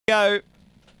Go.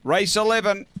 Race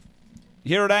 11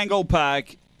 here at Angle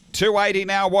Park. 280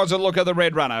 now. Was a look at the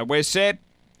red runner. We're set.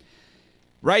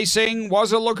 Racing,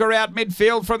 Was a Looker out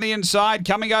midfield from the inside.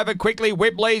 Coming over quickly,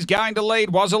 Whipley's going to lead.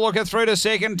 Was a Looker through to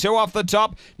second, 2 off the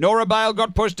top. Nora Bale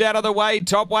got pushed out of the way.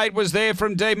 Top weight was there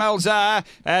from D. Malzar.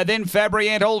 Then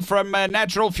Fabriental from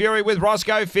Natural Fury with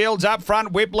Roscoe Fields up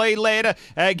front. Whipley led.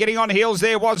 Getting on heels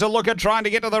there, Was a Looker trying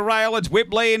to get to the rail. It's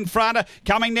Whipley in front.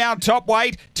 Coming now, Top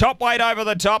weight. Top weight over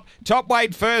the top. Top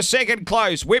weight first, second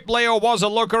close. Whipley or Was a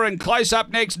Looker, and close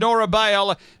up next, Nora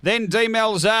Bale. Then D.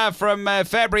 Malzar from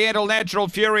Fabriental, Natural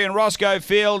Fury and Roscoe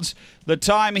Fields. The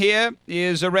time here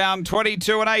is around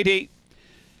 22:80.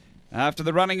 After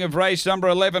the running of race number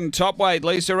 11, top weight,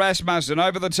 Lisa Rasmussen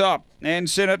over the top. And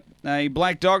Sinnott, a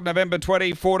black dog, November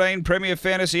 2014, Premier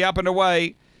Fantasy up and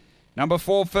away. Number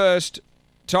 4 first,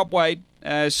 top weight.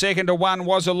 Second to 1,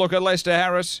 Was a Looker, Lester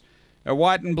Harris. A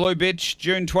white and blue bitch,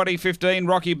 June 2015,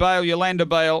 Rocky Bale, Yolanda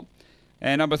Bale.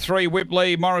 And number 3,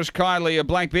 Whipley, Morris Kiley, a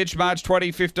black bitch, March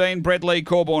 2015, Brett Lee,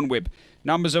 Corborn Whip.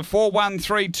 Numbers are 4, 1,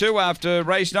 3, 2 after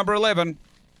race number 11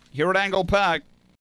 here at Angle Park.